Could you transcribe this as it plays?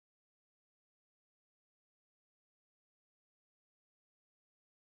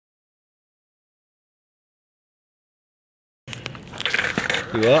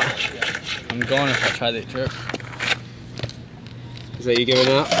You what? I'm gone if I try that trick. Is that you giving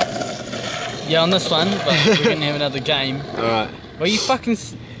up? Yeah, on this one, but we're gonna have another game. Alright. Well, you fucking.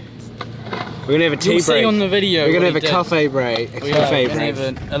 We're gonna have a tea You'll break. see on the video. We're gonna have a cafe break. We're gonna have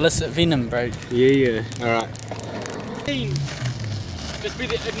an illicit venom break. Yeah. Alright. Just be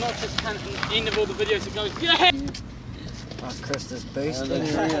the obnoxious cunt at the end of all the videos that goes, yeah! Oh, Chris is boosting.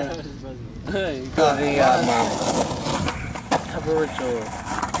 Hey, Got the coverage or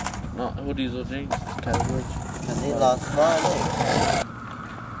not hoodies or jeans. coverage. Because he lost Friday.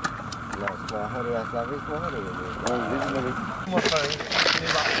 Lost my hoodie, that's like his hoodie. My phone,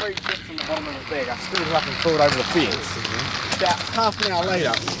 there's like 3 chips on the bottom of the bag. I screwed it up and threw it over the fence. About half an hour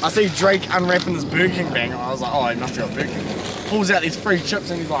later, I see Drake unwrapping this Burger King bag. I was like, oh, he must have got Burger King. Pulls out these 3 chips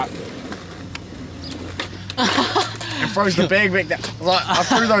and he's like, and throws the bag back down. I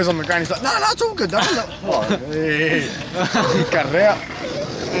threw those on the ground. He's like, no, it's all good. Don't look. Oh, yeah. Cut it out.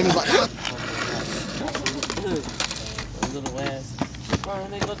 And he's like, Little ass. Bro,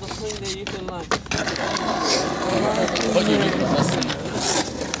 they got the thing there you can like. What you do with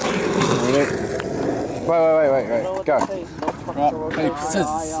Wait. Go. Rock, paper,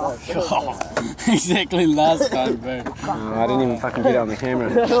 scissors. Exactly last time, bro. Oh, I didn't even fucking get it on the camera.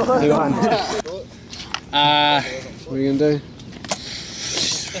 Who won? What are you gonna do?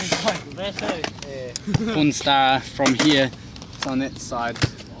 Porn star from here. It's on that side.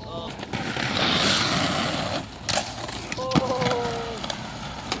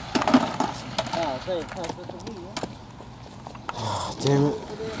 Damn it.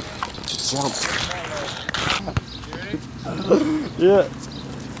 Jump. yeah.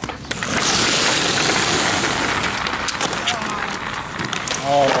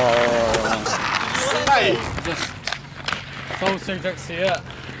 Hey! Just sold 360 it.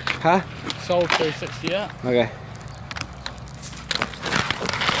 Huh? Sold 360 it. Okay.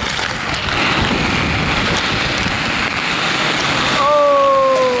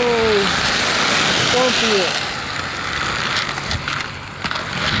 Oh! Don't do it.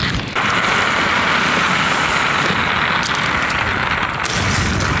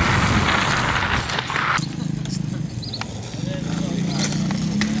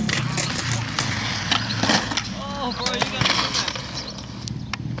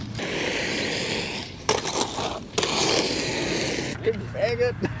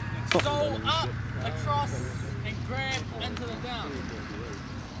 Faggot. So up, across, and grab into the down.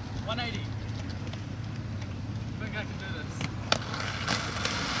 180. I think I can do this.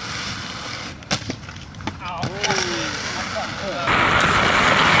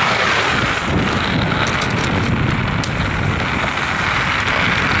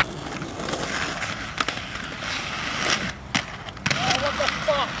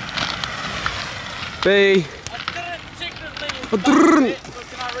 B. I didn't.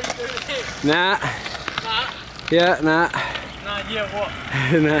 Can I redo it? Nah. Nah. Yeah, nah. Nah, yeah, what?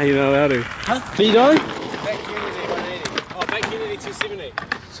 Nah, you're not allowed to. Huh? What are you doing? Back Unity 180. Oh, back Unity 270.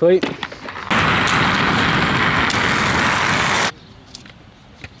 Sweet.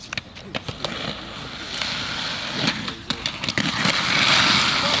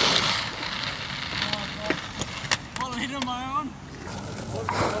 What are you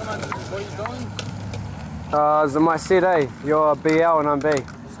doing? It's my set, eh? You're BL and I'm B.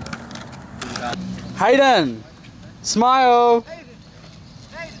 Hayden! Smile!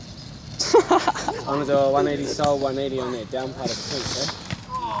 I'm gonna do a 180 soul, 180 on that down part of the pink, eh?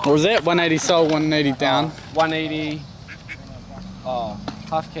 What was that? 180 soul, 180 down? 180,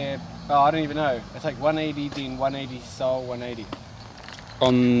 half cab, I don't even know. It's like 180, then 180 soul, 180.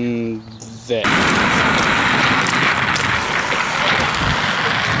 On that.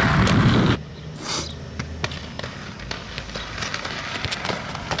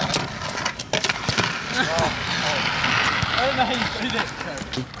 I don't know how you do that,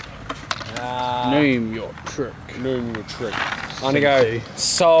 Name your trick. Name your trick. I'm gonna go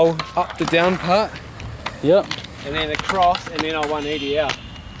soul up the down part. Yep. And then across, and then I'll 180 out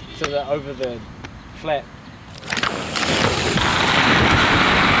to the over the flat.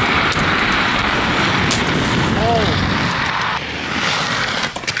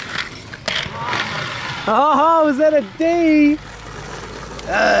 Oh, was that a D?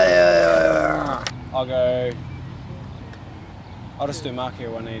 I'll just do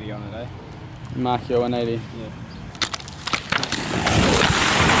Markio 180 on it, eh? Markio 180. Yeah.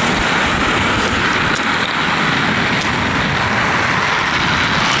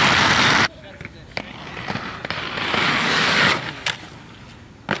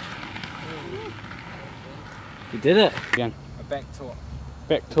 You did it. Again. A back talk.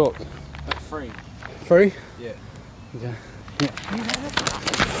 Back talk. But free. Free? Yeah. Okay.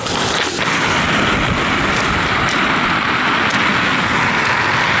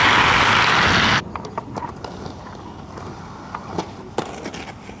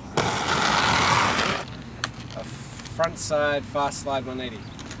 Front side fast slide 180.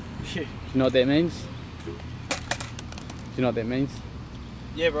 Do you know what that means? Do you know what that means?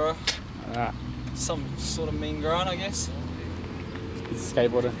 Yeah, bro. Alright. Some sort of mean grind, I guess. It's a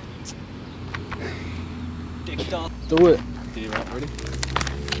skateboarder. Dick done. Do it. Do you want ready?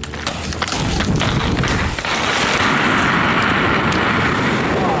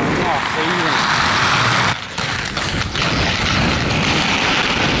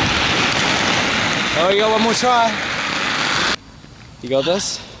 Oh, you got one more try. You got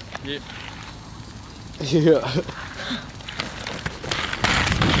this? Yep. Yeah.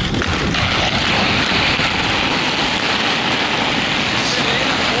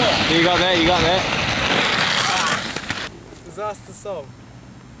 You got that, you got that. Disaster solved.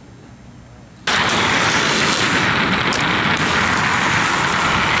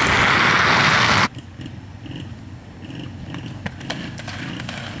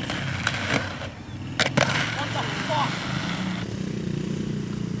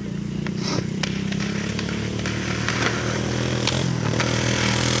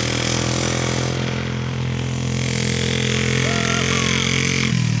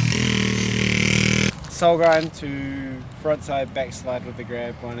 Soul grind to frontside backslide with the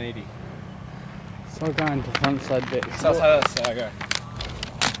grab 180. So going to frontside back. So that's how I go.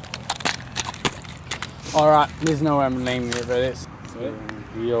 Alright, there's no way I'm naming it, but it's.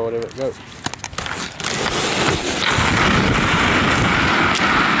 Yeah, whatever, go.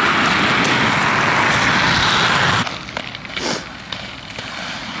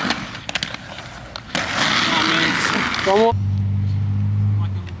 One more.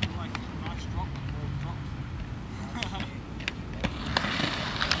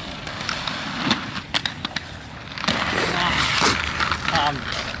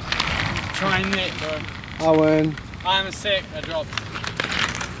 Trying that, bro. I win. I'm a sec, I dropped.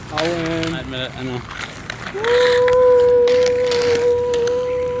 I win. I admit it, I know.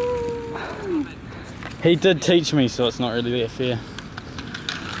 He did teach me, so it's not really that fair.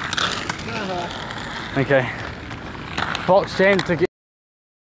 Okay. Fox chance to get.